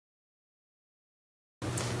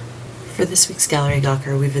For this week's Gallery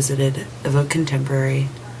Gawker, we visited Evoke Contemporary,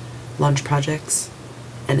 Launchprojects,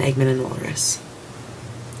 and Eggman and Walrus.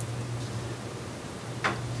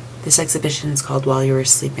 This exhibition is called While You Were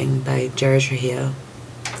Sleeping by Trujillo.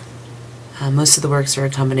 Most of the works are a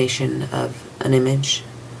combination of an image,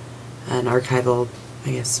 an archival,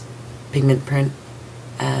 pigment print,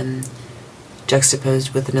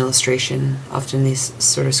 juxtaposed with an illustration, often these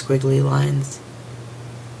sort of squiggly lines.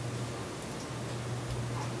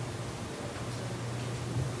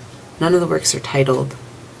 None of the works are titled,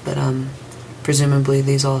 but presumably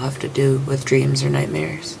these all have to do with dreams or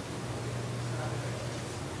nightmares.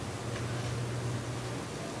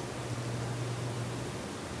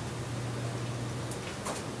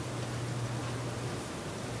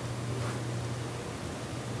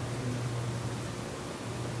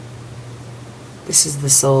 This is the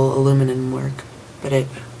sole aluminum work, but it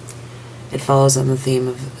follows on the theme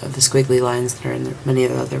of the squiggly lines that are in many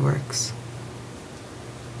of the other works.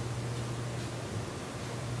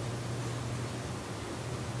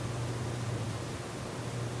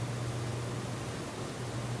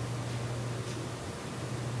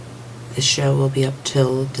 This show will be up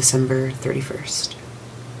till December 31st.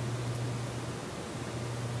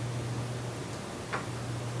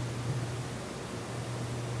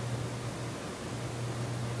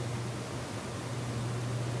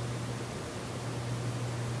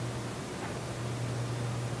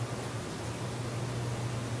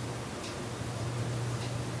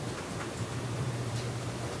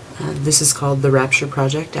 This is called The Rapture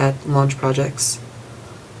Project at Launchprojects.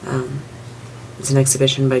 It's an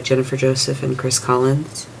exhibition by Jennifer Joseph and Chris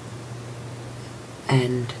Collins,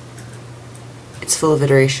 and it's full of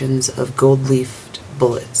iterations of gold-leafed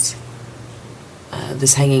bullets.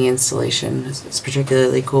 This hanging installation is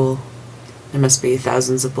particularly cool. There must be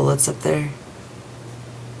thousands of bullets up there.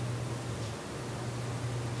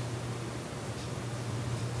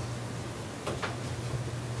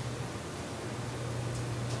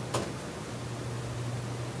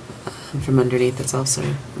 From underneath, it's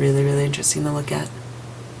also really, really interesting to look at.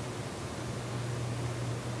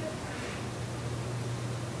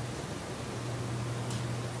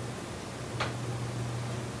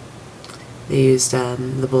 They used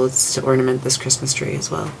the bullets to ornament this Christmas tree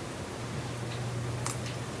as well.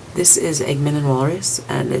 This is Eggman and Walrus,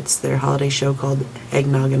 and it's their holiday show called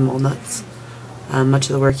Eggnog and Walnuts. Much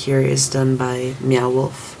of the work here is done by Meow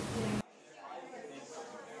Wolf.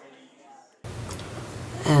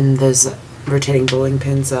 And those rotating bowling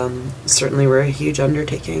pins certainly were a huge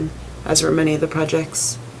undertaking, as were many of the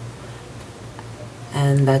projects.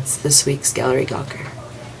 And that's this week's Gallery Gawker.